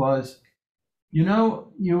answers was,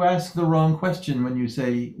 you ask the wrong question when you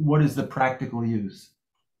say, what is the practical use?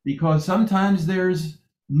 Because sometimes there's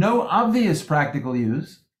no obvious practical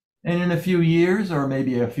use. And in a few years or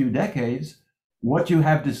maybe a few decades, what you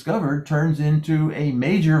have discovered turns into a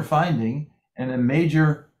major finding and a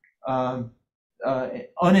major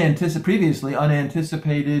previously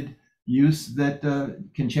unanticipated use that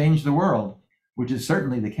can change the world, which is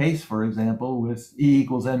certainly the case, for example, with E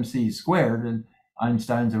 = mc squared and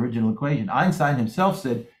Einstein's original equation. Einstein himself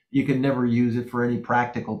said you can never use it for any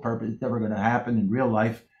practical purpose. It's never going to happen in real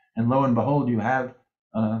life. And lo and behold, you have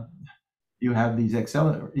these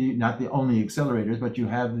accelerators, not the only accelerators, but you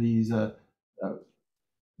have these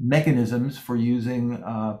mechanisms for using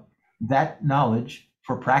that knowledge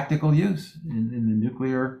for practical use in the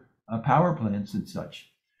nuclear power plants and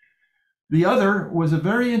such. The other was a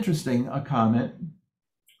very interesting comment,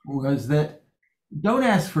 was that don't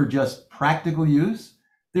ask for just practical use.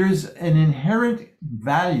 There's an inherent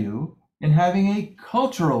value in having a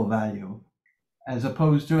cultural value as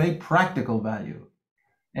opposed to a practical value.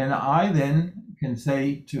 And I then can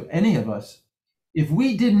say to any of us, if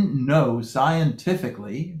we didn't know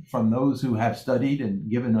scientifically from those who have studied and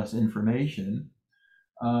given us information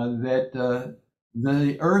that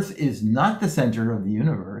the Earth is not the center of the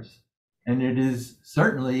universe, and it is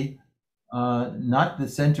certainly not the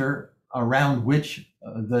center around which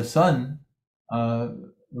the sun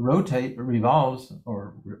revolves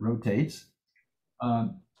or rotates.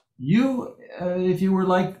 If you were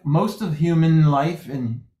like most of human life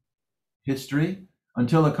in history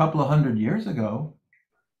until a couple of hundred years ago,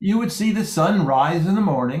 you would see the sun rise in the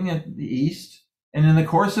morning at the east, and in the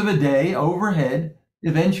course of a day overhead,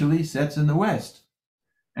 eventually sets in the west.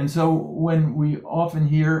 And so when we often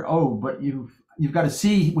hear, oh, but you've got to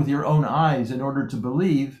see with your own eyes in order to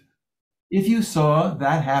believe, if you saw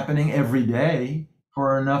that happening every day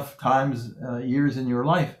for enough times, years in your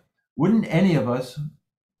life, wouldn't any of us,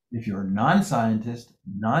 if you're a non-scientist,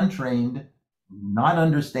 non-trained, not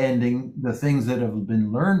understanding the things that have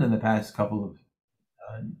been learned in the past couple of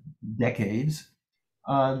decades,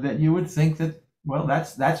 that you would think that, well,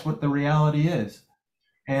 that's what the reality is.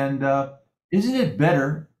 And isn't it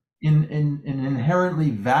better in an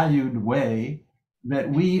inherently valued way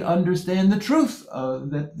that we understand the truth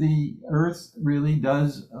that the Earth really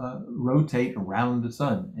does rotate around the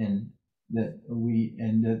sun, and that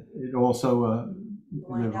it also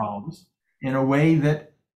revolves in a way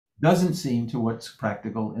that doesn't seem to what's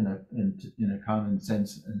practical in a common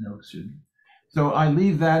sense notion. So I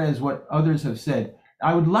leave that as what others have said.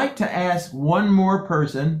 I would like to ask one more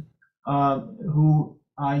person who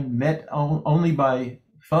I met only by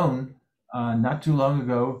phone not too long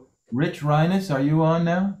ago. Rich Reines, are you on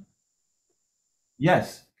now?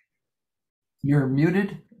 Yes. You're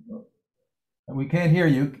muted. We can't hear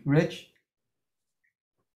you, Rich.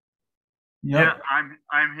 Yep. Yeah,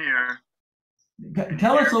 I'm here.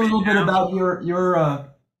 Tell us a little bit about your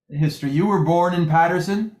history. You were born in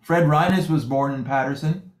Paterson. Fred Reines was born in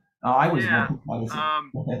Paterson. I was born in Paterson.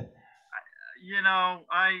 You know,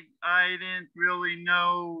 I didn't really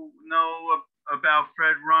know about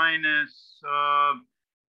Fred Reines,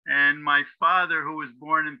 and my father, who was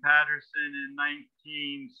born in Paterson in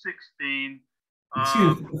 1916.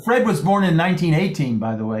 Excuse me, Fred was born in 1918,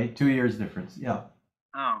 by the way, 2 years difference. Yeah.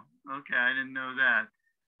 Oh, okay, I didn't know that.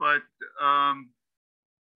 But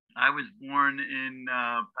I was born in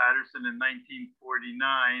Paterson in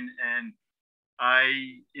 1949, and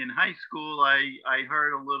in high school I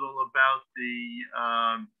heard a little about the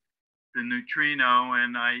neutrino,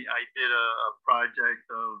 and I did a project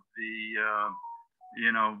of the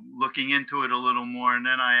looking into it a little more, and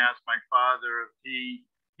then I asked my father if he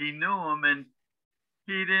knew him, and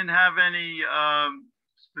he didn't have any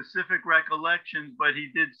specific recollections, but he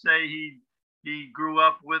did say he grew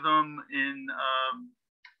up with him in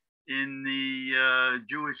the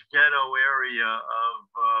Jewish ghetto area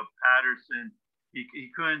of Paterson. He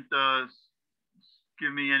couldn't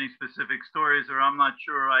give me any specific stories, or I'm not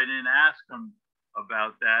sure, I didn't ask him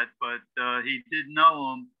about that, but he did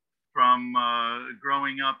know him from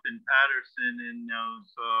growing up in Paterson in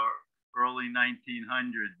those early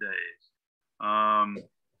 1900 days.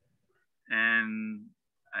 And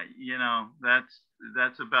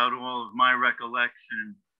that's about all of my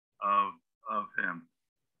recollection of him.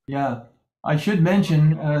 Yeah, I should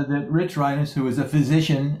mention that Rich Reines, who is a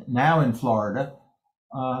physician now in Florida,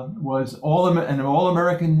 was an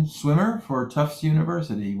all-American swimmer for Tufts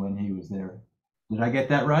University when he was there. Did I get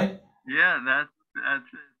that right? Yeah, that's it.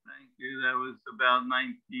 Thank you. That was about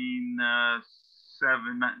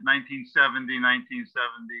 1970,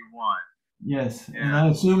 1971. Yes, yeah. And I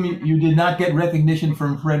assume you did not get recognition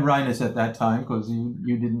from Fred Reines at that time because you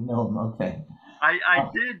didn't know him. Okay. I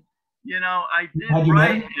did, I did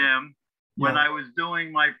write him when I was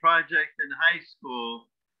doing my project in high school,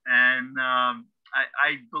 and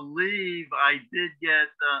I believe I did get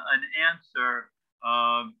an answer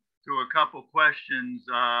to a couple questions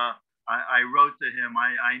I wrote to him.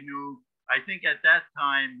 I think at that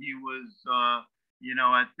time he was, at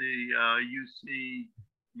the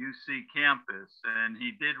UC campus, and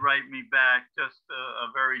he did write me back just a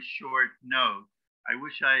very short note. I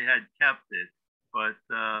wish I had kept it, but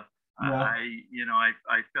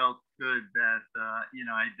I felt good that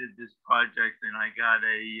I did this project and I got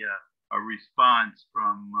a response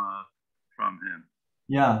from him.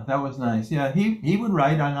 Yeah, that was nice. Yeah, he would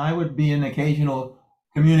write, and I would be in occasional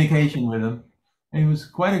communication with him. He was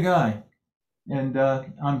quite a guy, and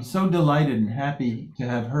I'm so delighted and happy to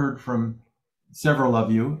have heard from several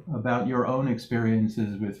of you about your own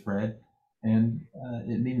experiences with Fred, and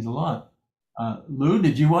it means a lot. Lou,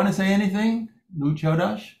 did you want to say anything? Lou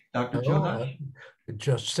Chodosh, Dr. Chodosh?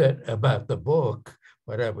 Just said about the book,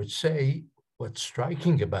 what I would say, what's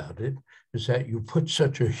striking about it is that you put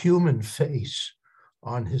such a human face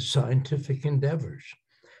on his scientific endeavors.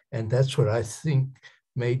 And that's what I think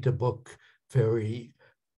made the book very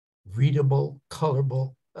readable,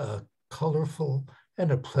 colorful,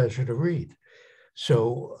 and a pleasure to read.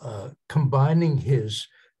 So combining his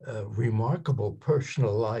remarkable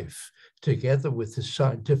personal life together with his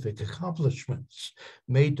scientific accomplishments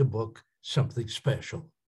made the book something special.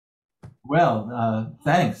 Well,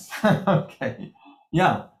 thanks. Okay.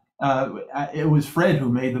 Yeah. It was Fred who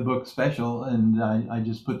made the book special, and I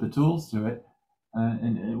just put the tools to it.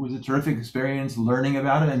 And it was a terrific experience learning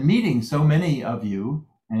about it and meeting so many of you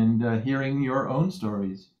and hearing your own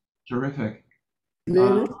stories. Terrific.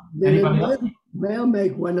 Leonard, anybody else? May I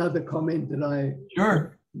make one other comment that I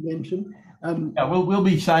Sure. mentioned? Yeah, we'll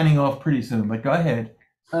be signing off pretty soon, but go ahead.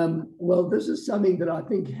 Well, this is something that I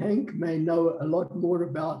think Hank may know a lot more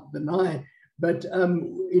about than I, but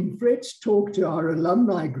in Fred's talk to our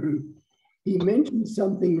alumni group, he mentioned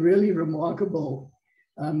something really remarkable,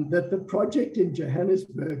 that the project in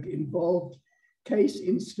Johannesburg involved Case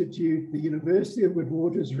Institute, the University of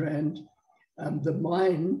Witwatersrand, the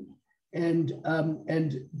mine, and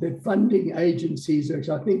the funding agencies, which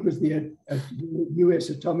I think was the US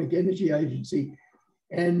Atomic Energy Agency.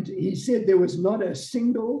 And he said there was not a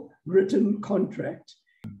single written contract.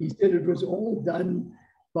 He said it was all done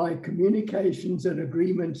by communications and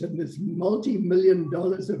agreements, and this multi-million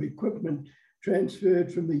dollars of equipment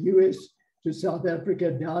transferred from the US to South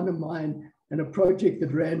Africa down a mine, and a project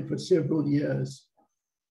that ran for several years.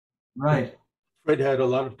 Right. Fred had a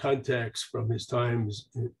lot of contacts from his times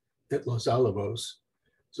at Los Alamos.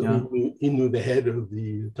 So Yeah. he knew the head of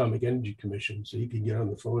the Atomic Energy Commission, so he could get on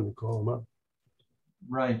the phone and call him up.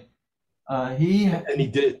 Right. And he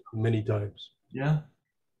did many times. Yeah.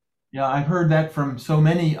 Yeah, I've heard that from so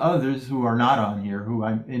many others who are not on here, who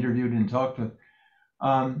I interviewed and talked with.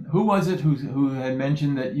 Who was it who had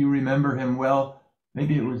mentioned that you remember him well?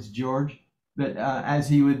 Maybe it was George, that as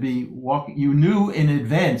he would be walking, you knew in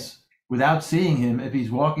advance without seeing him if he's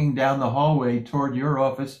walking down the hallway toward your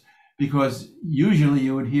office, because usually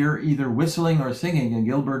you would hear either whistling or singing a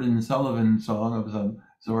Gilbert and Sullivan song of some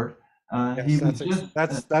sort.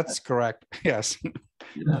 Yes, that's correct. Yes.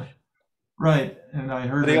 Yeah. Right. And I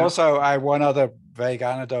heard But he also, one other vague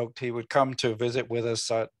anecdote, he would come to visit with us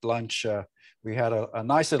at lunch. We had a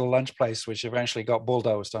nice little lunch place, which eventually got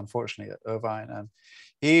bulldozed, unfortunately, at Irvine. And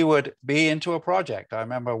he would be into a project. I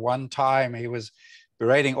remember one time he was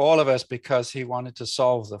berating all of us because he wanted to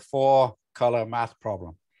solve the 4-color math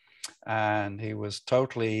problem. And he was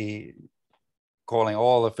totally calling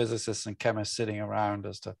all the physicists and chemists sitting around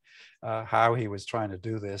as to how he was trying to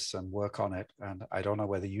do this and work on it. And I don't know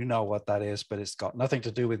whether you know what that is, but it's got nothing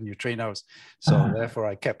to do with neutrinos. So therefore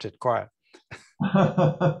I kept it quiet.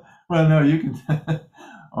 Well, no, you can.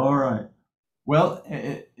 All right. Well,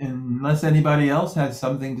 unless anybody else has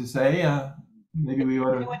something to say, maybe we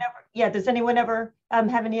ought to. Does anyone ever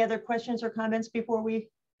have any other questions or comments before we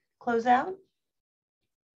close out?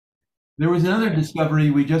 There was another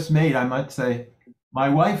discovery we just made, I might say. My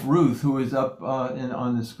wife, Ruth, who is up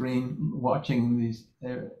on the screen watching these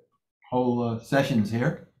whole sessions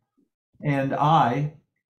here, and I,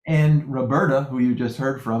 and Roberta, who you just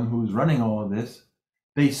heard from, who's running all of this,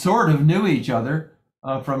 they sort of knew each other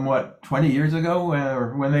from what, 20 years ago,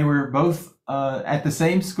 when they were both at the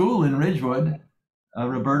same school in Ridgewood.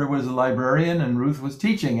 Roberta was a librarian and Ruth was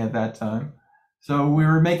teaching at that time. So we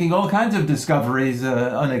were making all kinds of discoveries,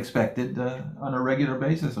 unexpected, on a regular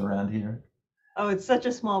basis around here. Oh, it's such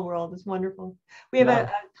a small world. It's wonderful. We have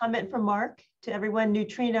a comment from Mark to everyone.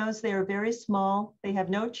 Neutrinos, they are very small. They have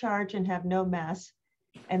no charge and have no mass,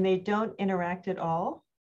 and they don't interact at all.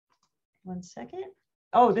 One second.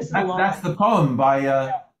 Oh, this is a long. That's the poem by.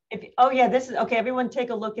 This is okay. Everyone, take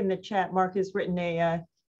a look in the chat. Mark has written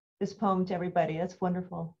this poem to everybody. That's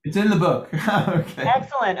wonderful. It's in the book. Okay.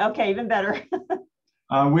 Excellent. Okay, even better.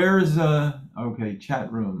 Where is okay, chat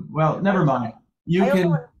room? Well, never mind. You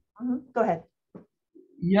can. Go ahead.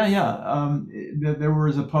 Yeah. There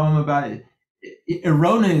was a poem about it.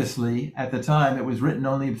 Erroneously, at the time, it was written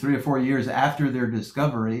only 3 or 4 years after their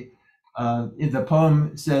discovery. The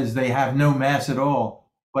poem says they have no mass at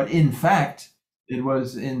all, but in fact, it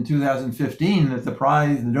was in 2015 that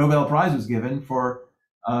the Nobel Prize was given for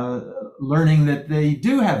learning that they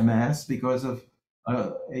do have mass because of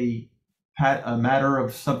a matter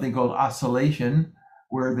of something called oscillation,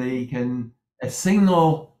 where they can a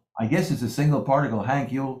single, I guess it's a single particle.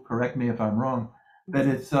 Hank, you'll correct me if I'm wrong, that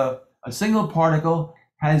it's a single particle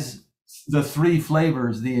has the three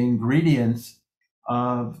flavors, the ingredients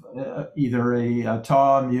of either a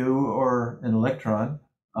tau, mu, or an electron.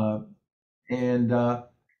 And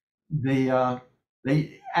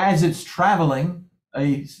as it's traveling,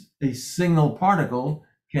 a single particle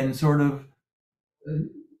can sort of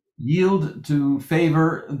yield to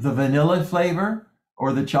favor the vanilla flavor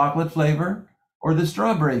or the chocolate flavor or the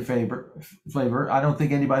strawberry flavor. I don't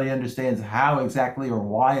think anybody understands how exactly or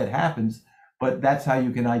why it happens, but that's how you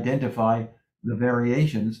can identify the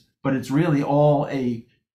variations. But it's really all a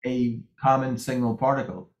common single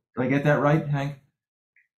particle. Did I get that right, Hank?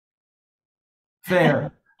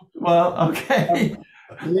 Fair. Well, okay.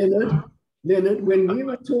 Leonard, when we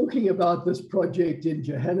were talking about this project in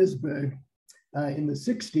Johannesburg in the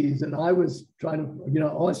 60s, and I was trying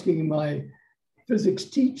to, asking my physics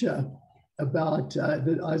teacher about, I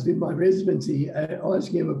was in my residency,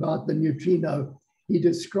 asking him about the neutrino, he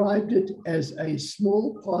described it as a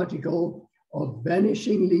small particle of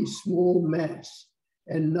vanishingly small mass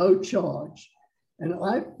and no charge. And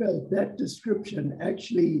I felt that description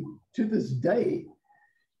actually, to this day,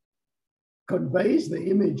 conveys the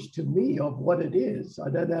image to me of what it is. I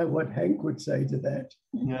don't know what Hank would say to that.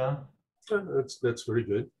 Yeah. That's very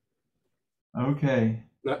good. Okay.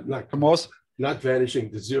 Not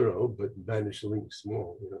vanishing to zero, but vanishing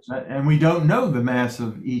small. And we don't know the mass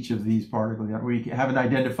of each of these particles yet. We haven't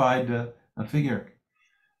identified a figure.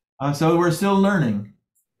 So we're still learning.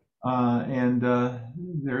 And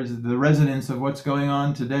there's the resonance of what's going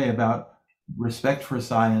on today about respect for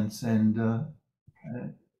science. And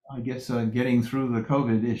I guess getting through the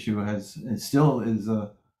COVID issue still is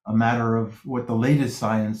a matter of what the latest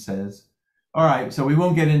science says. All right, so we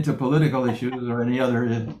won't get into political issues or any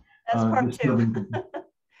other. That's part two.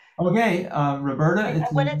 Okay, Roberta.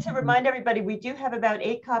 I wanted to remind everybody, we do have about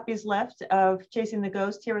 8 copies left of Chasing the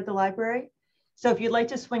Ghost here at the library. So if you'd like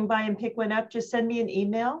to swing by and pick one up, just send me an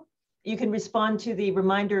email. You can respond to the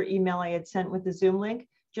reminder email I had sent with the Zoom link.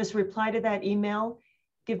 Just reply to that email,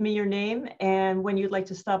 give me your name and when you'd like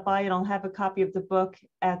to stop by, and I'll have a copy of the book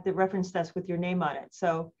at the reference desk with your name on it.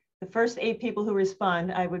 So the first 8 people who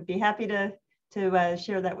respond, I would be happy to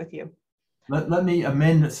share that with you. Let me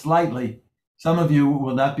amend it slightly. Some of you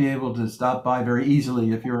will not be able to stop by very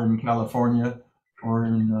easily if you're in California or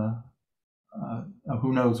in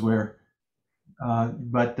who knows where.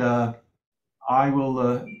 But I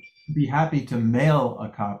will be happy to mail a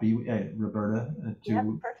copy, Roberta,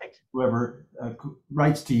 to whoever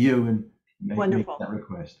writes to you and make that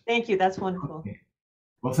request. Thank you. That's wonderful. Okay.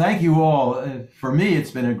 Well, thank you all. For me,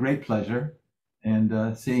 it's been a great pleasure,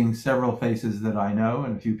 and seeing several faces that I know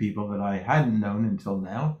and a few people that I hadn't known until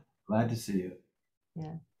now. Glad to see you.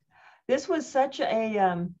 Yeah. This was such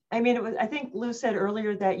a, I think Lou said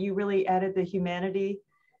earlier that you really added the humanity,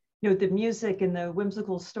 the music and the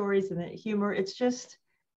whimsical stories and the humor. It's just,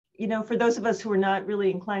 for those of us who are not really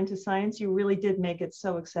inclined to science, you really did make it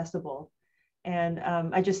so accessible. And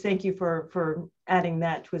I just thank you for adding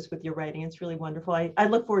that twist with your writing. It's really wonderful. I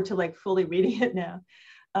look forward to fully reading it now.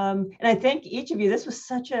 And I thank each of you. This was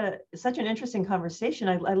such an interesting conversation.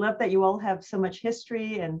 I love that you all have so much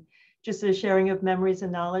history and just a sharing of memories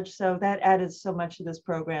and knowledge. So that added so much to this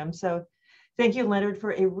program. So thank you, Leonard,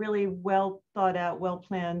 for a really well thought out, well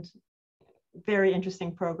planned, very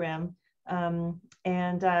interesting program.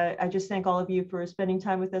 And I just thank all of you for spending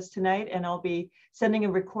time with us tonight. And I'll be sending a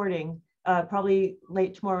recording probably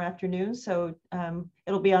late tomorrow afternoon. So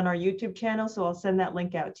it'll be on our YouTube channel. So I'll send that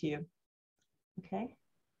link out to you. Okay.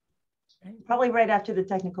 Probably right after the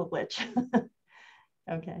technical glitch.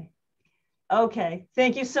 Okay. Okay.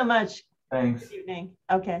 Thank you so much. Thanks. Good evening.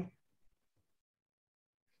 Okay.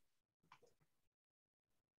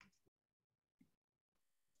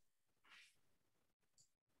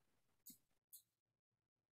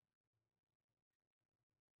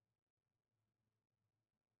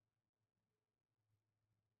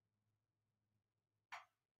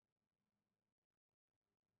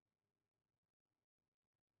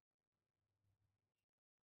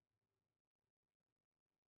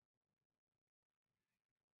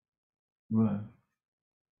 Right.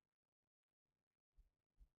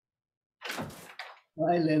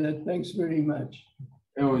 Hi, Leonard. Thanks very much.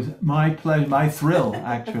 It was my pleasure, my thrill,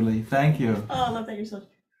 actually. Thank you. Oh, I love that you're so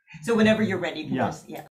whenever you're ready, you can just,